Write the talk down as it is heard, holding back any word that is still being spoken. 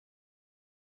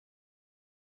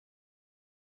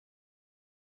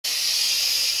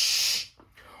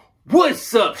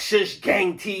What's up,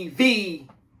 SHHGANG TV?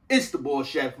 It's the boy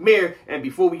Chef Mir, and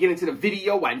before we get into the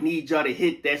video, I need y'all to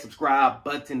hit that subscribe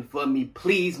button for me.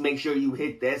 Please make sure you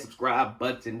hit that subscribe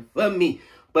button for me.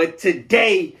 But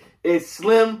today is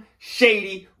Slim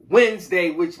Shady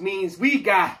Wednesday, which means we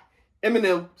got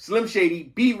Eminem, Slim Shady,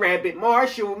 B-Rabbit,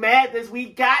 Marshall Mathers. We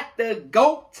got the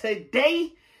GOAT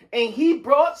today, and he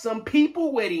brought some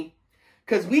people with him.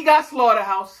 Because we got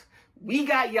Slaughterhouse, we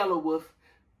got Yelawolf.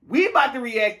 We about to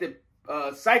react to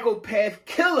Psychopath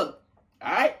Killer,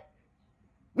 all right?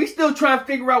 We still trying to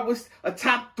figure out what's a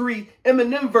top 3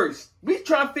 Eminem verse. We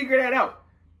trying to figure that out.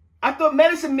 I thought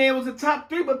Medicine Man was a top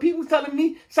 3, but people telling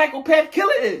me Psychopath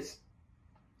Killer is.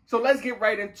 So let's get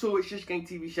right into it. SHHGANG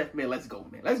TV, Chef Mir, let's go,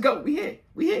 man. Let's go. We here.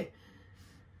 We here.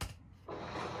 I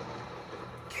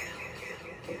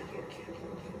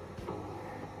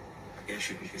guess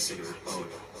you can consider it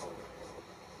poetry.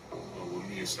 Well, with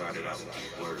me, it started out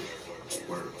with words.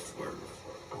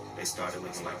 They started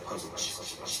looking like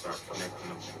puzzles. Start connecting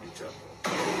them to each other.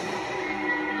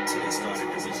 So they started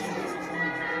as a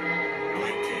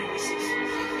blank canvases.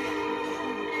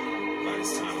 By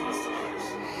this time, I was the artist.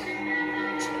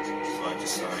 So I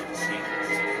just started to see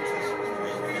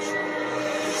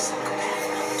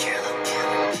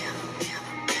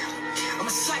I'm a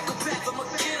psychopath, I'm a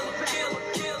killer.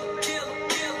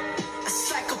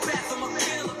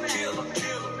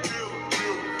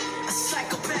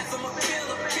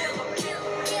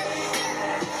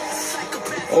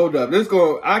 Hold up,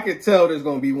 I can tell this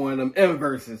gonna be one of them M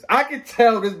verses. I can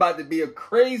tell this about to be a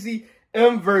crazy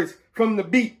M verse from the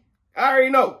beat. I already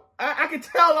know. I can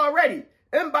tell already.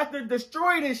 M about to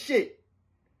destroy this shit.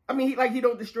 I mean, he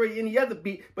don't destroy any other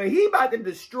beat, but he about to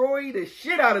destroy the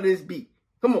shit out of this beat.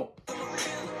 Come on.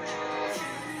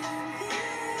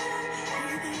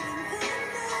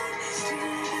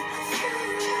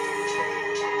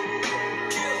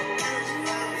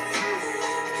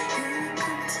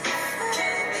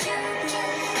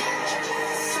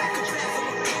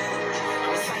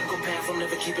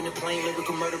 Keeping it plain,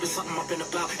 lyrical murder is something I've been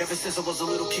about. Ever since I was a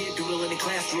little kid, doodling in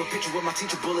class, drew a picture with my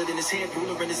teacher, bullet in his head,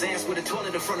 ruler in his ass, with a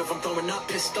toilet in front of him, throwing up,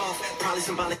 pissed off, probably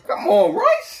symbolic. Come on,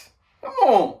 Royce. Come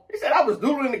on. He said I was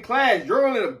doodling in class,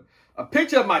 drawing a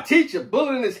picture of my teacher,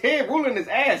 bullet in his head, ruler in his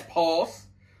ass. Pause.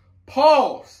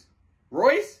 Pause.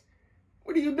 Royce,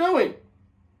 what are you doing?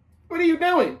 What are you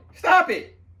doing? Stop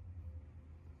it.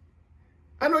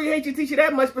 I know you hate your teacher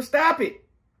that much, but stop it.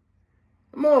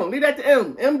 Come on, leave that to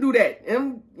M. M do that.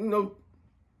 M, you know,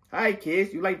 hi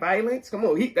kids, you like violence? Come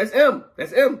on, that's M.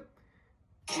 That's M.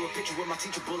 Drew a picture with my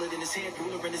teacher, bullet in his head,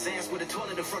 ruler in his ass, with a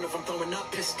toilet in front of him, throwing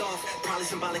up, pissed off, probably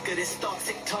symbolic of this thought,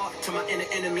 tick tock to my inner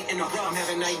enemy in the rough. I'm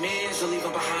having nightmares, or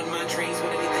leaving behind my dreams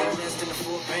with anything less than a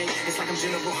full bang. It's like I'm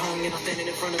General Hung and I'm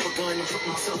standing in front of a gun and putting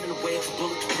myself in the way of a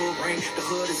bullet to pull rain. The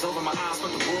hood is over my eyes,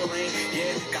 but the wool ain't.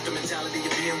 Yeah, got the mentality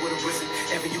of being with a wizard.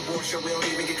 Ever you want, sure we don't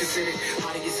even get considered.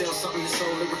 Hiding yourself something that's so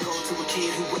lyrical to a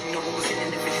kid who wouldn't know what was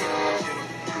hitting if it hit him.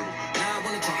 Now I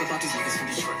wanna talk about these niggas from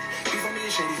Detroit. Before me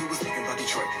and Shady, who was thinking about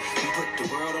Detroit. We put the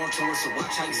world on tour, so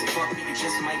watch how you say fuck me. You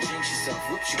just might jinx yourself.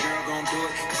 Whoops, your girl gon' do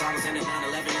it. Cause I was in the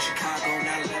 9/11 in Chicago,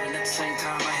 9/11 at the same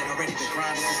time. I had already been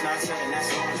grinding since 9/7. That's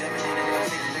all I'm evident. And if I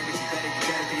take the lyrics, you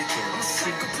better be a killer. I'm a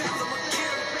psychopath, I'm a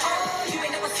killer. Oh, you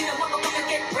ain't never seen a motherfucker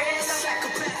get red.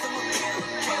 Psychopath, I'm a killer.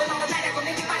 Killing all the night, I'm gonna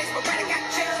make your body sporadic, got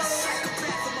killed.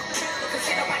 Psychopath, I'm a killer. Cause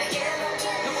ain't nobody yellow.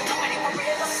 No, nobody for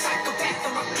real. Psychopath,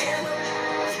 I'm a killer.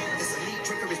 This elite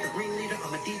drinker is the ringleader.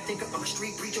 I'm a deep thinker. I'm a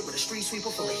street preacher with a street sweeper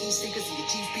full of heat seekers and your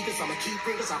G speakers. I'm a key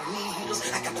bringers. I don't need healers.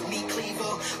 I got the meat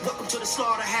cleaver. Welcome to the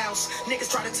slaughterhouse. Niggas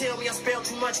try to tell me I spell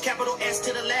too much. Capital S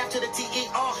to the left to the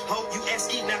T-E-R. Hope you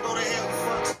S-E. Now go to hell, you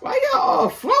fucks. Why y'all all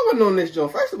flowing on this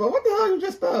joint? First of all, what the hell you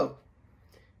just spelled?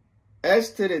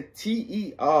 S to the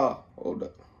T-E-R. Hold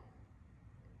up.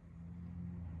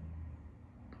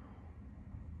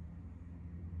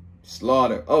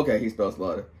 Slaughter. Okay, he spelled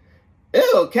slaughter.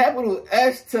 Ew, capital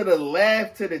S to the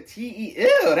left to the T-E.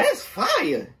 Ew, that's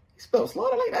fire. He spelled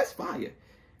slaughter like that's fire.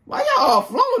 Why y'all all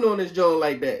flowing on this joint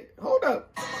like that? Hold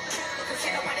up.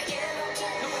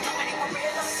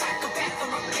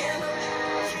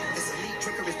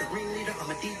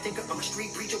 I'm a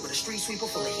street preacher with a street sweeper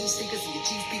full of heat seekers and your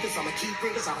G speakers. I'm a key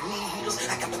bringers. I don't need healers.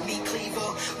 I got the meat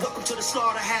cleaver. Welcome to the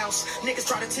slaughterhouse. Niggas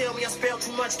try to tell me I spell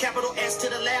too much. Capital S to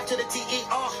the left to the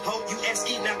T-E-R. Hope you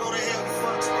S-E. Now go to hell, you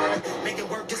fucks. Make it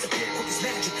work, disappear, quick as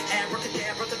magic.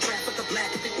 Abracadabra, the trafficker,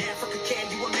 black up in Africa. Can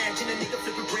you imagine a nigga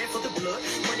flipping bread for the blood?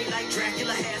 Money like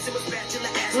Dracula has him a spatula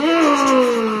ass.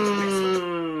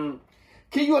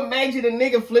 Can you imagine a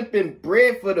nigga flipping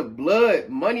bread for the blood?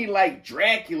 Money like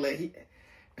Dracula.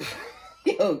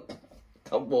 Yo,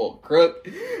 Come on, Crook.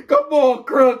 Come on,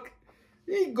 Crook.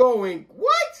 He going,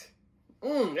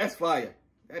 what? That's fire.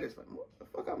 That is fire. What the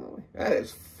fuck am I? That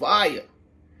is fire.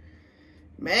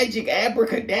 Magic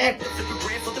abracadabra.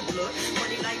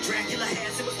 Money like Dracula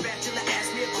has it was bachelor.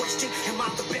 Ask me a question. Am I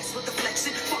the best with the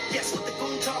flexing? Fuck yes with the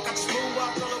boom talk. I just move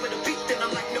walk all over the beat. Then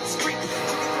I'm like no street.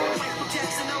 Michael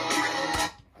Jackson on Thriller.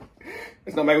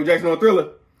 It's not Michael Jackson on Thriller.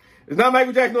 It's not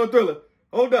Michael Jackson on Thriller.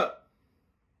 Hold up.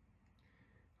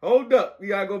 Hold up. We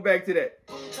gotta go back to that.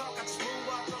 Boom talk. I just move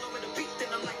walk all over the beat. Then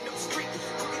I'm like no street.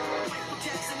 Michael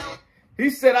Jackson on. He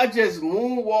said, I just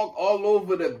moonwalk all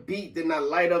over the beat, then I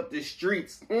light up the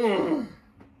streets.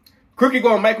 Crooked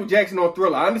going Michael Jackson on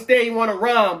Thriller. I understand you want to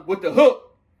rhyme with the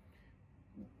hook.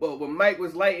 But when Mike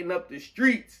was lighting up the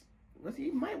streets,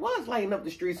 Mike was lighting up the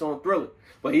streets on Thriller.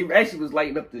 But he actually was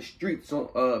lighting up the streets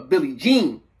on Billie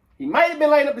Jean. He might have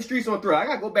been lighting up the streets on Thriller. I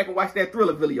got to go back and watch that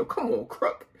Thriller video. Come on,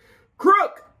 Crook.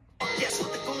 Crook. Yes,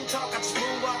 with the boom talk, I just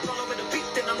move walk all over the beat.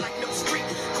 Then I'm like no street.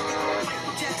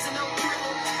 Michael Jackson on Thriller.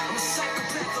 I'm a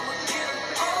psychopath, I'm a killer.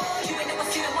 Oh, you ain't never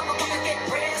seen a motherfucker get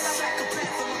red.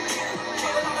 Psychopath, I'm a killer.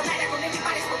 Killing all the night when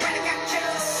anybody's already got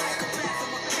killers. Psychopath,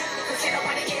 I'm a killer. Cause ain't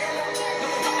nobody yellow. No,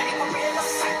 nobody for real.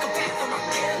 Psychopath, I'm a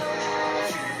killer.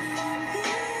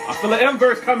 I feel an M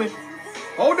verse coming.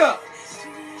 Hold up.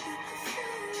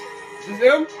 Is this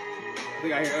M? I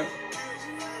think I hear M.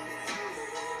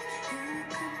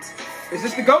 Is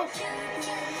this the GOAT?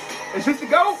 Is this the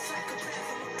GOAT?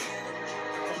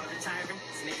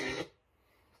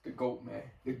 The GOAT, man.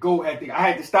 The GOAT I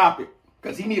had to stop it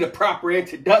because he need a proper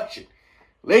introduction.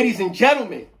 Ladies and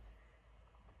gentlemen,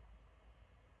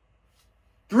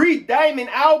 3 diamond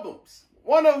albums.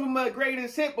 One of them a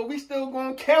greatest hit, but we still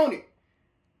gonna count it.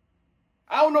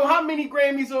 I don't know how many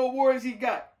Grammys or awards he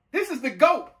got. This is the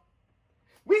GOAT.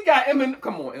 We got Eminem.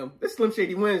 Come on, M. This Slim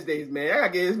Shady Wednesdays, man. I gotta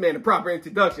give this man a proper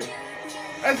introduction.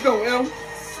 Let's go, M.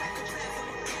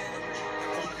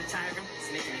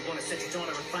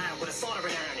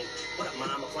 What up, Mom?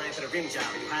 I'm applying for the rim job.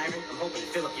 Are you hiring? I'm hoping to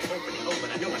fill up your opening. Oh,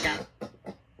 but I know I got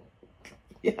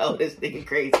it. Yo, this nigga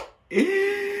crazy.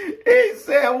 He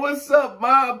said, what's up,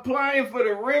 Mom? Applying for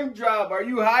the rim job. Are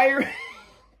you hiring?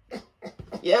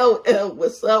 Yo, M,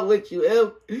 what's up with you,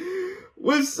 M?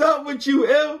 What's up with you,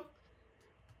 M?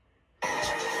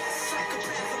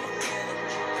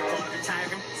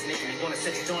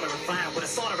 Set your daughter on fire with a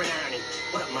soldering iron.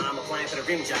 What up, Mom? I'm applying for the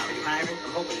rim job. Are you hiring?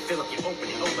 I'm hoping to fill up your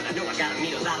opening. Oh, but I know I gotta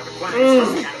meet a lot of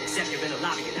requirements. I gotta accept you in the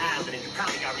lobby in Ireland. And you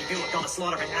probably got revealed with all the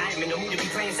slaughter. And I am in no mood to be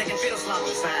playing second fiddle slaughter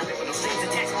with silent. With no strings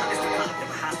attached. It's the product of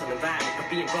a hostile environment. But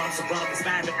being brought so brought up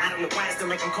inspired. But I don't know why I still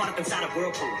like I'm caught up inside a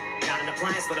whirlpool. Got an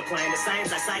appliance, but applying the science.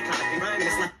 I psychotically rhyme. And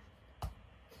it's like.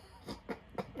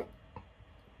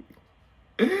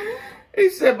 He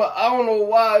said, but I don't know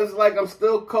why it's like I'm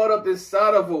still caught up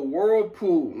inside of a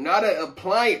whirlpool, not an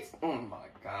appliance. Oh my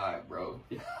God, bro.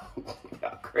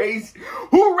 Y'all crazy.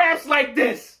 Who raps like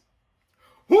this?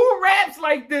 Who raps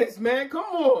like this, man? Come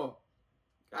on.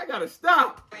 I gotta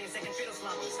stop.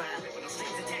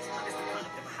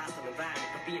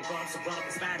 Being brought so brought up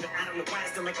inspired, but I don't know why I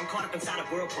still like I'm caught up inside a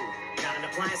whirlpool. Got an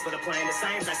appliance, but applying the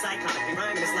science. I psychotically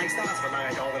rhyme, and it's like stars for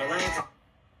lying all in a line.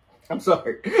 I'm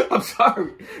sorry. I'm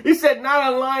sorry. He said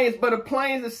not alliance, but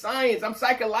appliance of science. I'm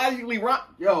psychologically wrong.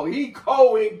 Yo, he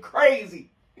going crazy.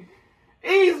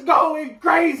 He's going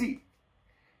crazy.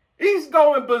 He's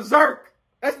going berserk.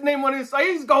 That's the name of his song.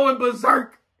 He's going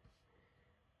berserk.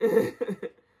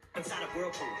 Inside a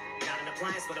whirlpool. Got an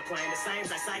appliance, but applying the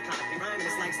science. I psychotically rhyme, and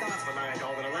it's like stars for lying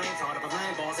all in a line. Thought of a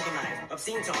line, balls of a line.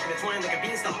 Obscene talking, entwined like a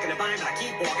beanstalk in a vine, but I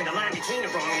keep walking the line between the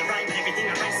wrong and the right, but everything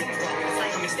I write seems wrong. And it's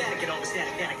like I'm ecstatic at all the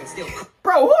static that I can still.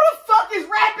 Bro, who the fuck is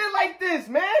rapping like this,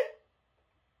 man?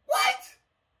 What?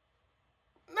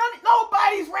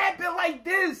 Nobody's rapping like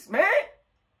this, man.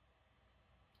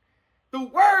 The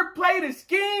wordplay, the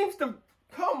schemes, the...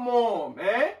 Come on,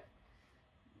 man.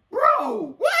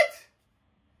 Bro, what?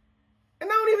 And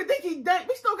I don't even think he done.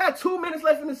 We still got 2 minutes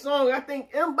left in the song. I think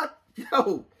I'm about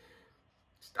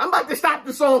to stop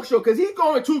the song show because he's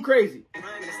going too crazy.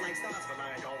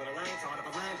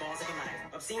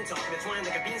 Obscene talking, entwined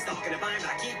like a beanstalk in a vine,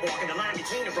 but I keep walking the line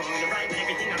between the wrong and the right, but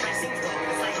everything I write seems wrong. And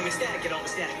it's like I'm ecstatic at all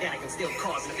the static that I can still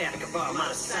cause an epidemic of our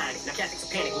modern society. Now Catholics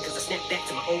are panicking because I snapped back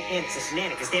to my old antics and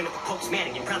shenanigans. Damn it, the Pope's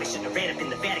Madigan probably shouldn't have ran up in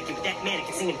the Vatican with that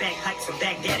mannequin singing bagpipes from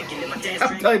Baghdad again. And my dad's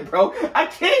I'm telling you, bro, I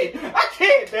can't,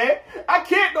 man. I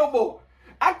can't no more.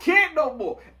 I can't no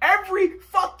more. Every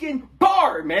fucking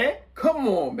bar, man. Come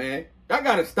on, man. Y'all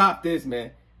gotta stop this,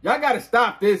 man. Y'all gotta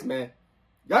stop this, man.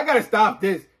 Y'all gotta stop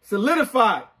this.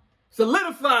 Solidify,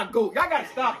 GOAT. Y'all gotta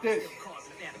stop this.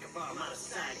 I'm out of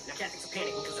society. Now Catholics are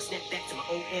panicking because I snapped back to my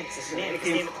old antics and shenanigans.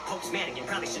 Stand with the Pope's Madigan.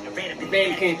 Probably shouldn't have ran up in the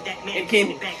Vatican. That man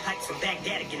sending bagpipes from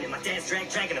Baghdad again. And my dad's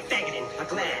dragging a faggot in.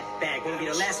 I'm glad bag won't be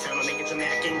the last time I make it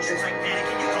dramatic. And just like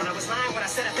Vatican, you thought I was lying when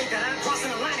I said I think that I'm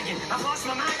crossing the line again. I've lost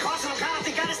my mind, crossing the line. I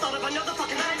think I just thought of another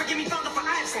fucking line. Forgive me, Father, for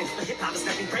Iceland. But hip-hop is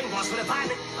nothing brainwashed with a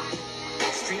violent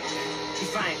street.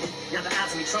 Defiant. Now the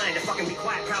odds of me trying to fucking be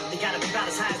quiet probably gotta be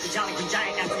about as high as the Jolly Green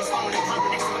Giant after he's falling in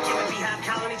public next to a killer beehive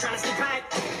colony trying to stay quiet.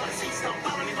 Wanna see stop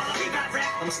follow me while I revive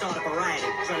rap? I'ma start up a riot,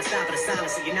 trying to stop at a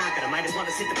silence so you're not gonna. Might as well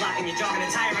just hit the block and you're jogging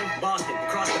and tiring. Boston,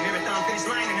 across the marathon finish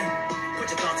line and put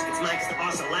your thoughts against mine, cause the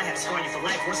arsenal I have to scar you for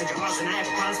life. Worse than your arsenal, I have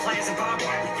bronze players and barbed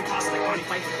wire. You're pausing like Barney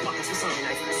Fight with a fucking Swiss Army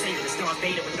knife. Saving the Darth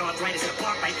Vader with arthritis and a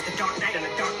bark bite with the Dark Knight on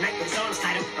a dark night with his arms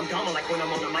tied up. I'm dumb like when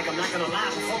I'm on the mic, I'm not gonna lie.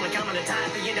 Perform like I'm gonna die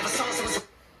at the end of a song, so it's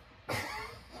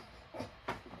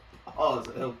Pause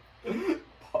him.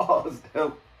 Pause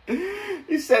him.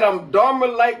 He said I'm dumber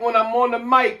like when I'm on the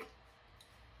mic.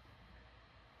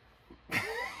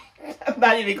 I'm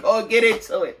not even gonna get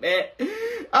into it, man.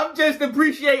 I'm just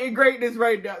appreciating greatness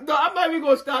right now. No, I'm not even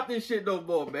gonna stop this shit no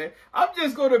more, man. I'm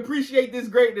just gonna appreciate this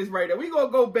greatness right now. We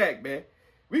gonna go back, man.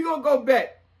 We gonna go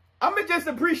back. I'm gonna just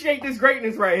appreciate this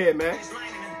greatness right here, man.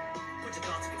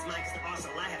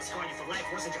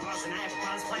 Worse than your arsenal, I have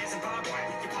bronze players and barbed wire.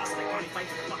 You're pausing like Barney Fight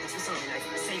with a fucking Swiss Army knife.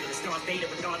 Saving the Darth Vader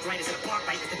with arthritis and a bark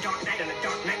bite with the Dark Knight on a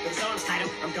dark night with his arms tied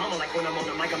up. I'm dumb like when I'm on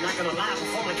the mic, I'm not gonna lie.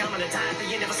 Perform like I'm gonna die at the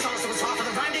end of a song, so it's hard for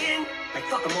the rhyme to end. Like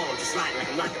fuck them all, I'm just riding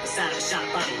like I'm locked up beside of a shot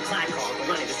of Bonnie and Clyde car. I'm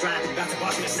running, just driving, about to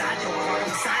boss me aside. Throw a heart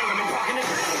on the side, I'm in parking the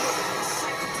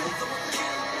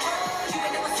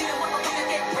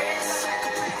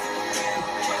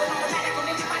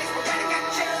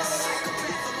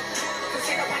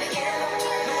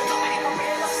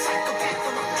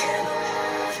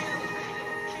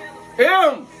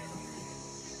Him!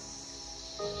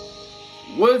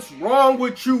 What's wrong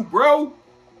with you, bro?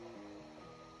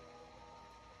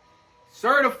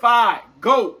 Certified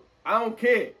GOAT. I don't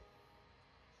care.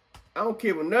 I don't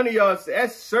care what none of y'all say.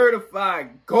 That's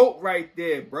certified GOAT right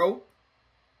there, bro.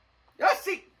 Y'all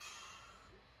see?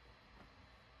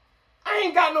 I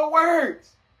ain't got no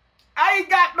words. I ain't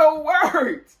got no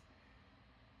words.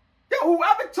 Yo,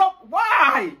 whoever told...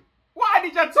 Why? Why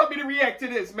did y'all tell me to react to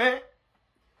this, man?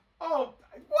 Oh,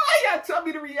 why y'all tell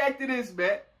me to react to this,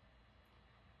 man?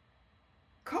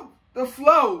 Come, the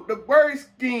flow, the word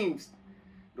schemes,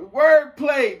 the word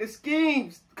play, the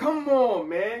schemes. Come on,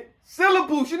 man.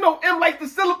 Syllables. You know M like the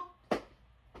syllable.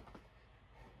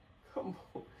 Come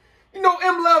on. You know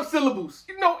M loves syllables.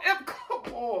 You know M.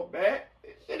 Come on, man.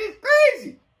 This shit is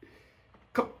crazy.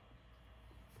 Come.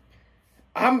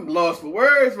 I'm lost for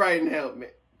words right now, man.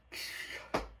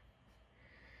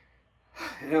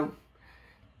 M.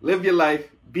 Live your life.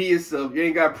 Be yourself. You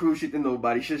ain't got to prove shit to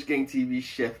nobody. SHHGANG TV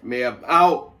chef, man. I'm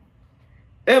out.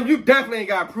 You definitely ain't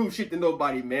got to prove shit to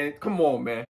nobody, man. Come on,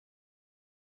 man.